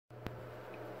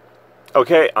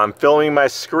Okay, I'm filming my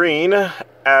screen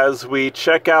as we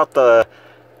check out the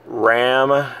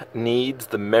RAM needs,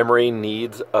 the memory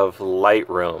needs of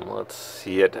Lightroom. Let's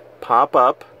see it pop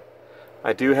up.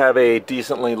 I do have a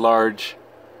decently large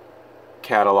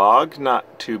catalog,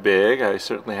 not too big. I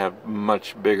certainly have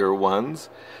much bigger ones.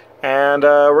 And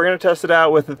we're going to test it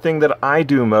out with the thing that I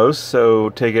do most, so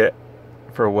take it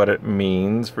for what it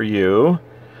means for you.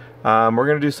 We're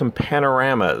going to do some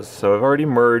panoramas. So I've already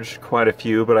merged quite a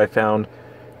few, but I found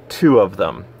 2 of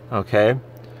them. Okay,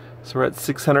 so we're at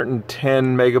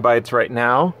 610 megabytes right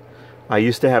now. I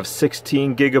used to have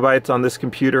 16 gigabytes on this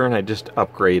computer and I just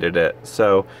upgraded it.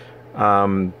 So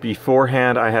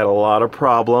beforehand I had a lot of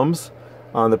problems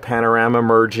on the panorama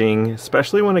merging,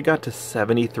 especially when it got to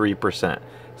 73%.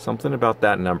 Something about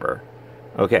that number.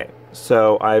 Okay,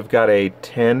 so I've got a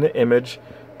 10 image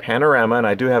panorama, and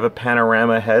I do have a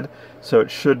panorama head, so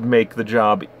it should make the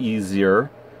job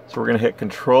easier. So we're going to hit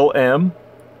Control M,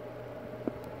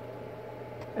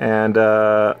 and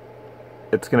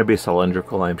it's going to be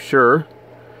cylindrical, I'm sure.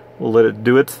 We'll let it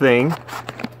do its thing.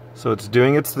 So it's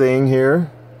doing its thing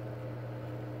here.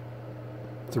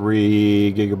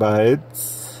 3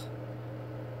 gigabytes,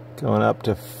 going up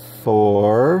to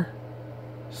 4.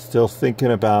 Still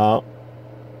thinking about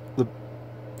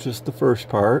just the first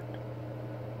part.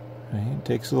 It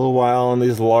takes a little while on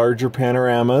these larger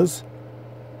panoramas.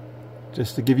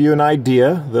 Just to give you an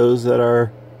idea, those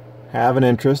that have an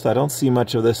interest. I don't see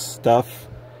much of this stuff.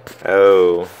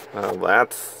 Oh, well,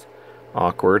 that's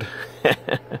awkward.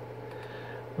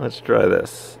 Let's try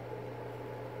this.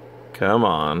 Come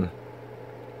on.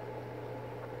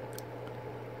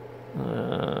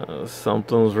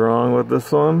 Something's wrong with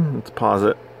this one. Let's pause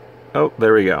it. Oh,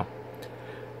 there we go.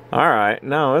 Alright,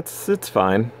 no, it's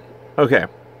fine. Okay.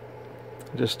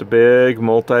 Just a big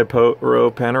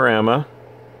multi-row panorama.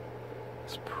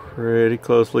 It's pretty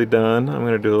closely done. I'm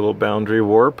going to do a little boundary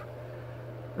warp.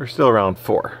 We're still around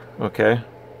 4, okay?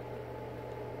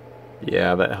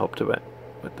 Yeah, that helped a bit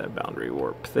with that boundary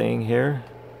warp thing here.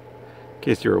 In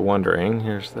case you were wondering,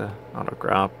 here's the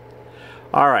autograph.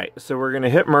 Alright, so we're going to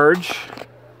hit merge,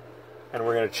 and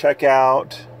we're going to check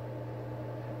out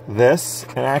this,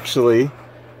 and actually,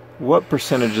 what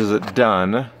percentage is it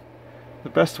done? The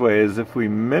best way is if we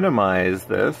minimize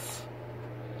this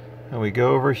and we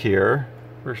go over here.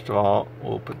 First of all,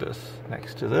 we'll put this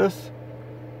next to this,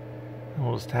 and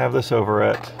we'll just have this over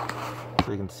it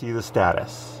so you can see the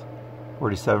status.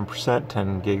 47%,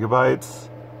 10 gigabytes,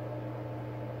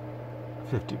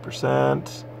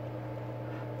 50%.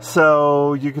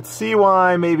 So you could see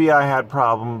why maybe I had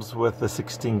problems with the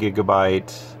 16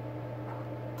 gigabyte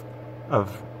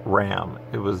of RAM.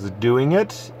 It was doing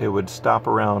it. It would stop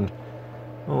around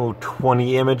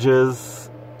 20 images.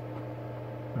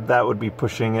 That would be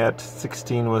pushing it.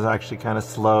 16 was actually kind of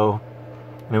slow.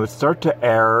 And it would start to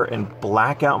error and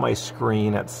black out my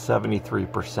screen at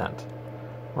 73%.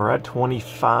 We're at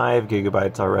 25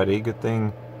 gigabytes already. Good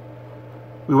thing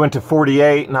we went to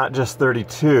 48, not just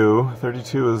 32.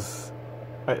 32 is,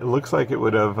 it looks like it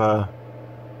would have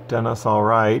done us all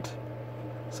right.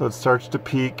 So it starts to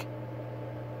peak.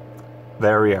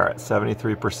 There we are at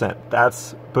 73%.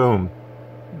 That's, boom,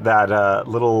 that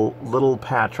little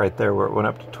patch right there where it went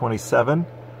up to 27,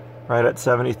 right at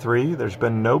 73. There's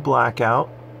been no blackout.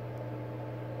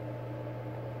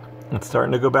 It's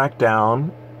starting to go back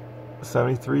down.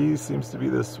 73 seems to be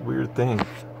this weird thing.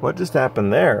 What just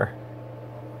happened there?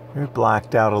 It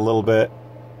blacked out a little bit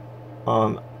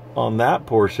on that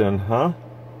portion, huh?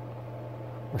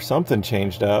 Or something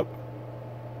changed up.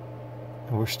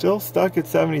 And we're still stuck at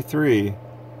 73,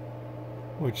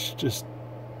 which just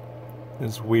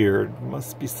is weird.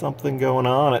 Must be something going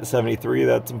on at 73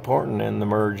 that's important in the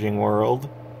merging world.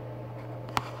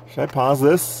 Should I pause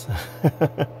this?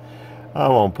 I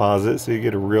won't pause it so you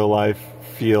get a real life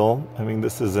feel. I mean,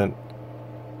 this isn't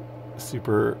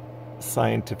super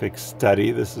scientific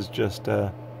study. This is just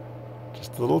a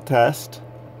little test.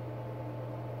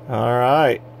 All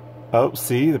right. Oh,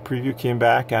 see, the preview came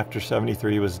back after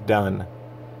 73 was done.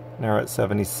 Now we're at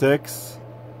 76.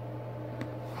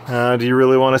 Do you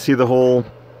really want to see the whole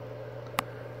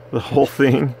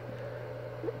thing?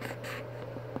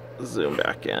 Zoom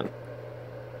back in.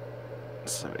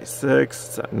 76.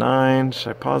 It's at 9. Should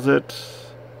I pause it?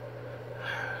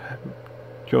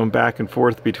 Going back and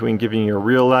forth between giving you a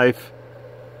real life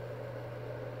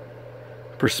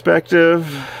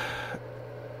perspective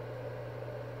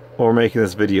or making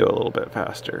this video a little bit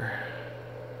faster.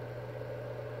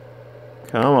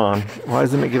 Come on. Why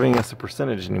isn't it giving us a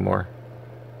percentage anymore?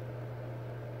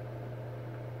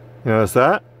 You notice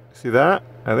that? See that?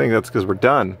 I think that's because we're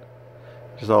done.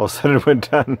 Just all of a sudden it went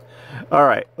done. All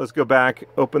right, let's go back,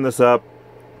 open this up.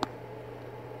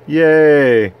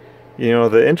 Yay! You know,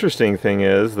 the interesting thing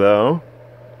is, though,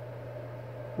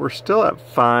 we're still at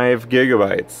 5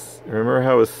 gigabytes. Remember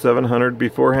how it was 700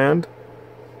 beforehand?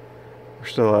 We're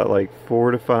still at like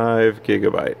 4 to 5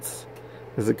 gigabytes.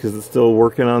 Is it because it's still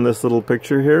working on this little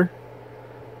picture here?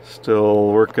 Still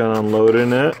working on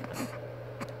loading it.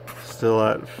 Still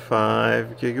at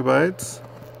 5 gigabytes.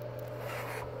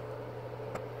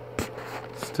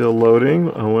 Still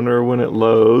loading. I wonder when it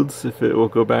loads if it will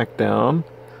go back down.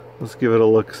 Let's give it a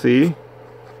look-see.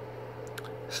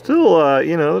 Still,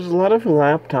 you know, there's a lot of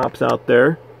laptops out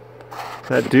there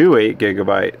that do 8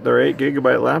 gigabyte. They're 8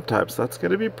 gigabyte laptops. That's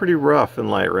going to be pretty rough in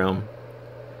Lightroom.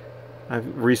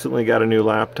 I've recently got a new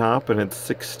laptop and it's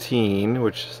 16,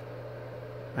 which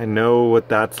I know what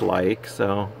that's like.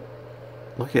 So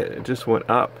look at it, it just went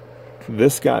up.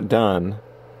 This got done.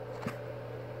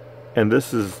 And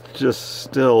this is just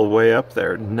still way up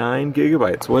there. 9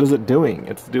 gigabytes. What is it doing?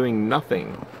 It's doing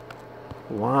nothing.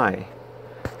 Why?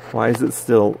 Why is it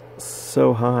still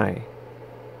so high?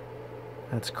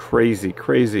 That's crazy,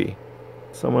 crazy.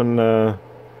 Someone let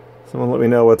me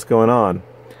know what's going on.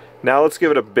 Now let's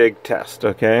give it a big test,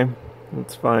 okay?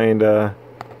 Let's find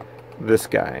this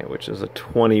guy, which is a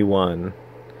 21.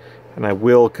 And I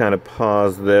will kind of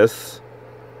pause this.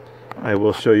 I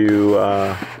will show you,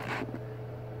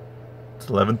 it's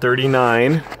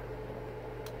 11:39.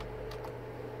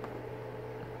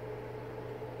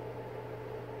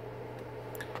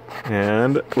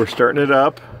 And we're starting it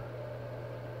up.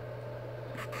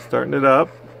 Starting it up.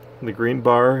 The green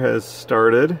bar has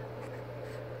started.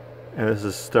 And this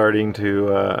is starting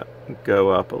to go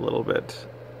up a little bit.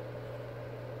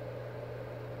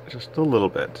 Just a little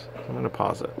bit. I'm going to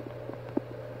pause it.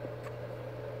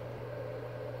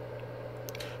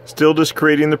 Still just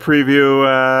creating the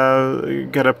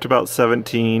preview. Got up to about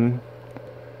 17.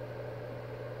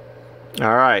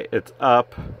 Alright, it's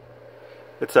up.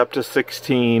 It's up to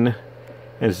 16.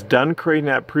 And it's done creating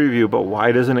that preview, but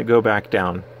why doesn't it go back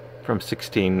down from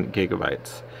 16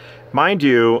 gigabytes? Mind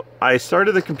you, I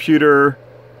started the computer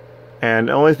and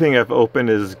the only thing I've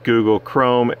opened is Google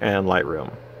Chrome and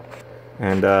Lightroom.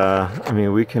 And I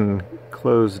mean, we can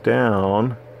close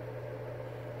down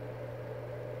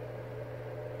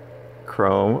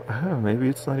Chrome. Oh, maybe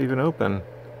it's not even open.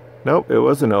 Nope, it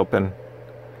wasn't open.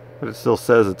 But it still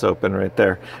says it's open right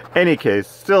there. Any case,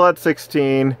 still at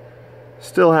 16.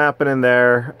 Still happening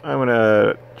there. I'm going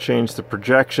to change the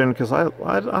projection because I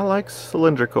like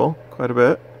cylindrical quite a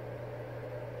bit.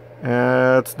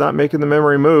 It's not making the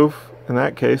memory move in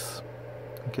that case.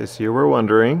 In case you were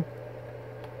wondering.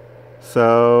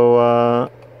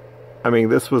 So, I mean,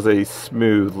 this was a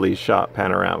smoothly shot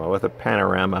panorama with a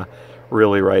panorama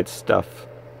really right stuff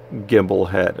gimbal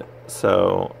head.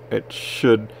 So it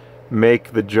should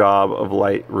make the job of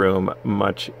Lightroom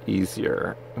much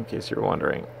easier, in case you're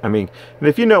wondering. I mean, and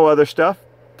if you know other stuff,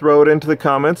 throw it into the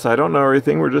comments. I don't know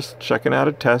everything. We're just checking out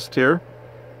a test here.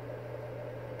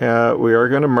 We are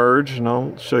going to merge, and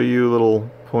I'll show you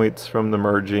little points from the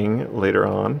merging later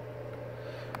on.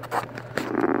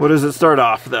 What does it start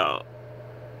off, though?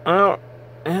 Oh,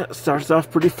 yeah, it starts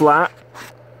off pretty flat.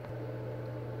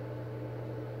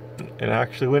 It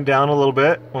actually went down a little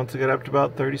bit once it got up to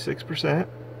about 36%.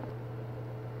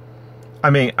 I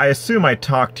mean, I assume I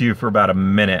talked to you for about a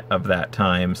minute of that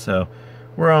time, so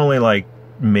we're only like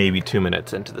maybe 2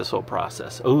 minutes into this whole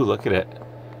process. Oh, look at it.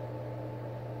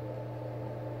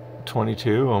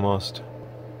 22 almost.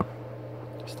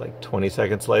 Just like 20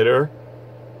 seconds later,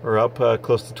 we're up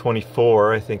close to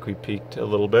 24. I think we peaked a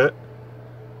little bit.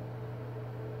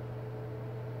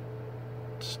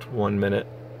 Just 1 minute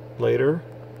later,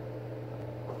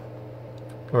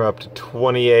 we're up to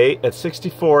 28. At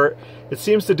 64, it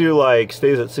seems to do like,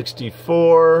 stays at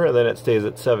 64, and then it stays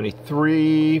at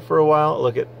 73 for a while.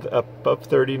 Look at up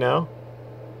 30 now.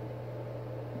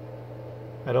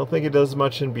 I don't think it does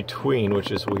much in between,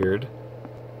 which is weird.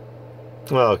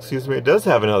 Well, excuse me, it does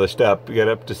have another step. We get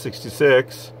up to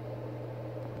 66.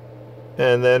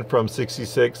 And then from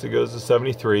 66 it goes to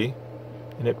 73.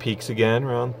 And it peaks again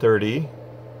around 30.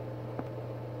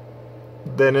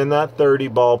 Then in that 30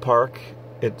 ballpark,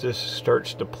 it just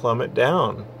starts to plummet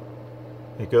down.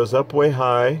 It goes up way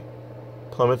high,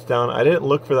 plummets down. I didn't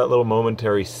look for that little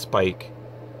momentary spike.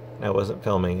 I wasn't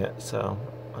filming it, so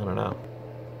I don't know.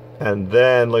 And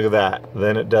then look at that.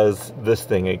 Then it does this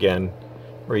thing again,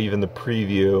 where even the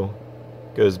preview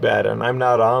goes bad. And I'm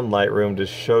not on Lightroom to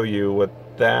show you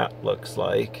what that looks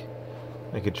like.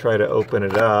 I could try to open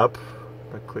it up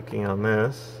by clicking on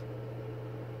this.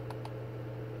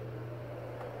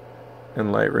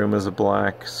 And Lightroom is a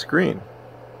black screen.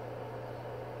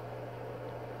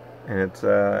 and it's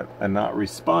a not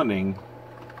responding.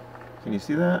 Can you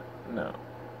see that? No.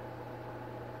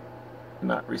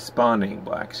 Not responding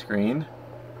black screen.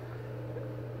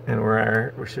 And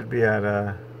we should be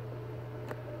at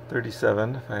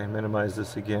 37 if I minimize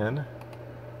this again.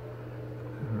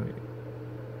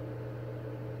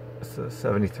 It's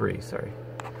 73, sorry.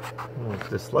 I was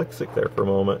dyslexic there for a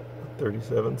moment.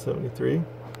 37, 73.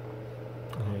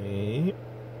 Hey.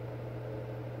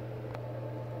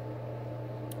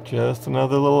 Just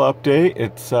another little update.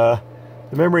 It's the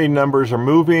memory numbers are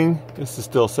moving. This is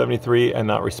still 73 and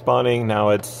not responding. Now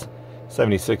it's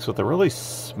 76 with a really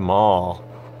small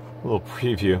little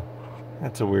preview.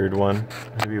 That's a weird one.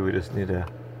 Maybe we just need to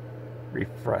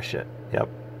refresh it. Yep.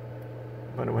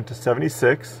 When it went to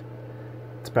 76,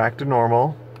 it's back to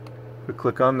normal. If we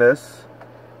click on this,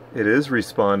 it is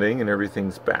responding and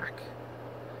everything's back.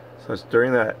 So it's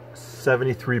during that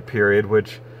 73 period,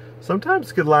 which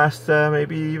sometimes could last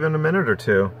maybe even a minute or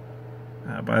two.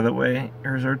 By the way,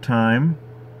 here's our time.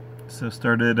 So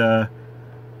started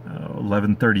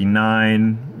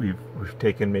 11:39. We've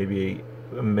taken maybe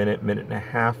a minute and a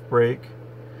half break.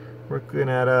 We're looking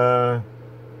at oh,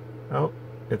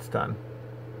 it's done.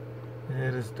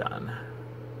 It is done.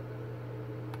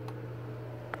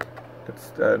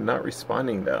 It's not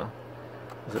responding though.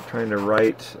 Is it trying to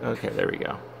write? Okay, there we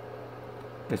go.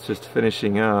 It's just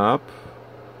finishing up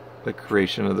the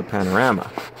creation of the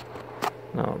panorama.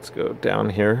 Now let's go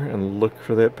down here and look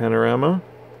for that panorama.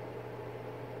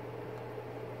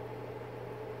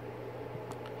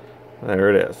 There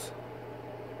it is.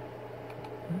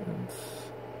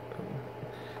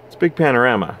 It's a big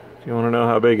panorama. If you want to know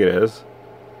how big it is,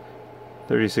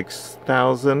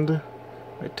 36,000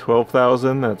 by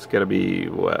 12,000. That's got to be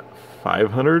what,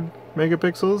 500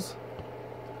 megapixels?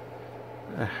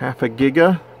 A half a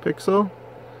gigapixel?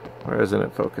 Why isn't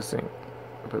it focusing?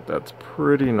 But that's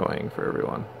pretty annoying for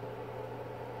everyone.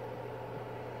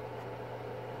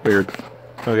 Weird.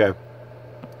 Okay.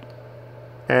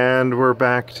 And we're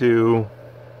back to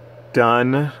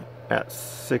done at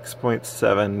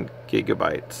 6.7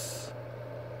 gigabytes.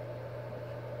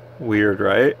 Weird,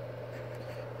 right?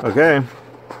 Okay.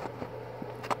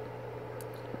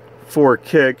 4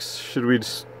 kicks. Should we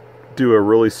just do a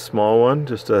really small one?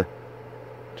 Just a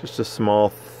small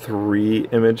 3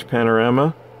 image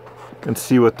panorama and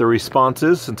see what the response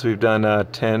is, since we've done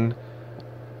 10.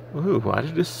 Ooh, why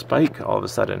did it just spike all of a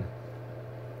sudden?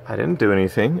 I didn't do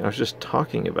anything. I was just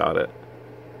talking about it.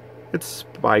 It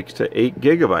spiked to 8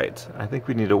 gigabytes. I think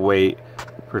we need to wait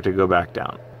for it to go back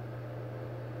down.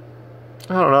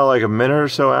 I don't know, like a minute or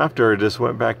so after, it just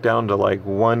went back down to like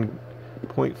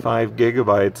 1.5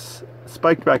 gigabytes.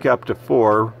 Spiked back up to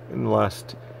 4 in the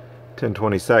last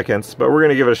 10-20 seconds, but we're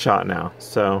gonna give it a shot now.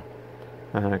 So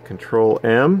Control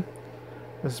M.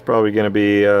 This is probably gonna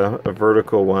be a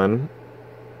vertical one.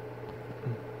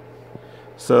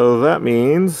 So that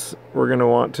means we're gonna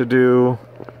want to do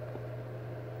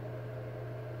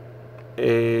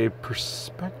a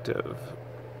perspective.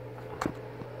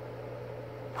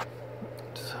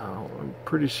 So I'm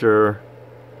pretty sure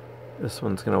this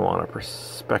one's gonna want a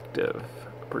perspective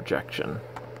projection.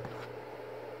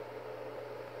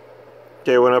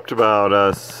 Okay, went up to about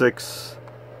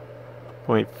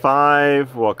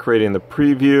 6.5 while creating the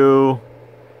preview.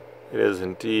 It is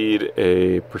indeed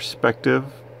a perspective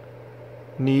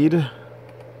need.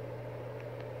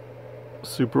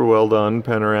 Super well done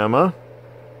panorama.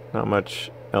 Not much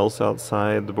else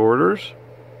outside the borders.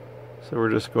 So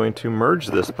we're just going to merge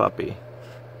this puppy.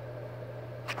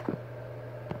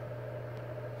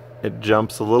 It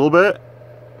jumps a little bit.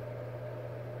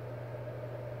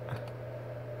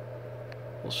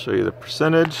 We'll show you the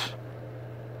percentage.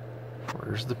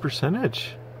 Where's the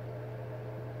percentage?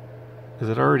 Is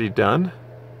it already done?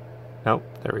 Nope,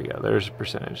 there we go. There's a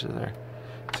percentage in there.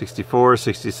 64,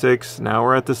 66. Now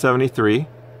we're at the 73.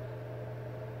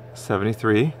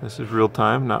 73. This is real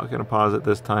time. Not going to pause it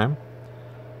this time.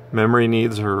 Memory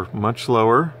needs are much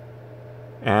lower.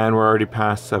 And we're already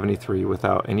past 73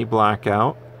 without any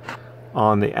blackout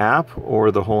on the app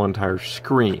or the whole entire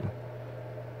screen.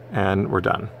 And we're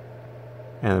done.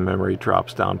 And the memory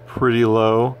drops down pretty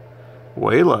low.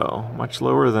 Way low. Much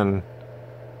lower than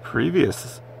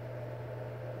previous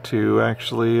to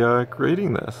actually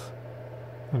creating this.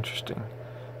 Interesting.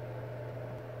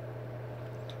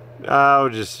 Oh,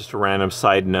 just a random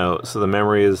side note. So the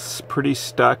memory is pretty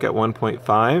stuck at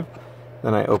 1.5.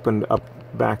 Then I opened up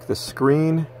back the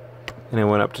screen and it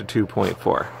went up to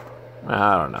 2.4.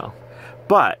 I don't know.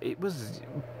 But it was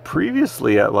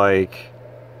previously at like,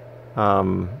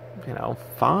 5.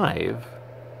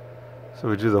 So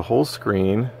we do the whole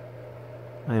screen.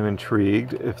 I am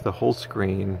intrigued if the whole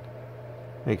screen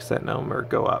makes that number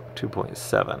go up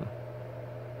 2.7.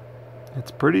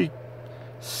 It's pretty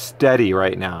steady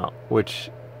right now, which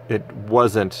it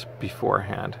wasn't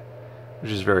beforehand,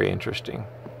 which is very interesting.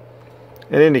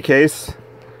 In any case,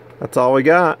 that's all we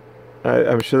got.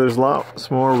 I'm sure there's lots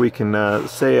more we can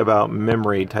say about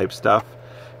memory type stuff.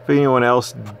 If anyone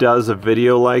else does a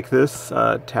video like this,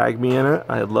 tag me in it.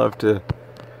 I'd love to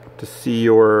see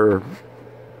your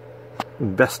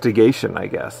investigation, I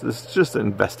guess. This is just an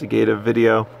investigative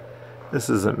video. This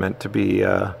isn't meant to be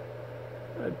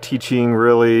teaching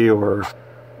really, or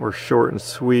short and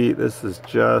sweet. This is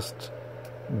just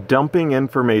dumping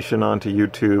information onto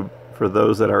YouTube for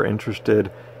those that are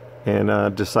interested in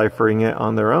deciphering it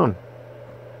on their own.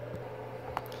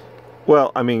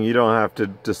 Well, I mean, you don't have to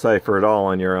decipher it all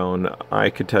on your own. I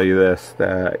could tell you this,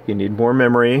 that you need more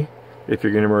memory if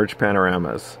you're going to merge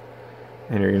panoramas.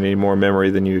 And you're going to need more memory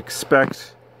than you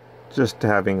expect just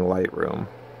having Lightroom.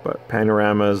 But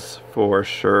panoramas for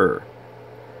sure.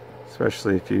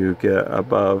 Especially if you get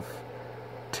above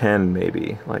 10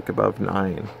 maybe, like above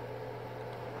 9.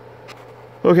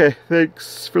 Okay,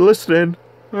 thanks for listening.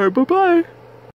 Alright, bye-bye.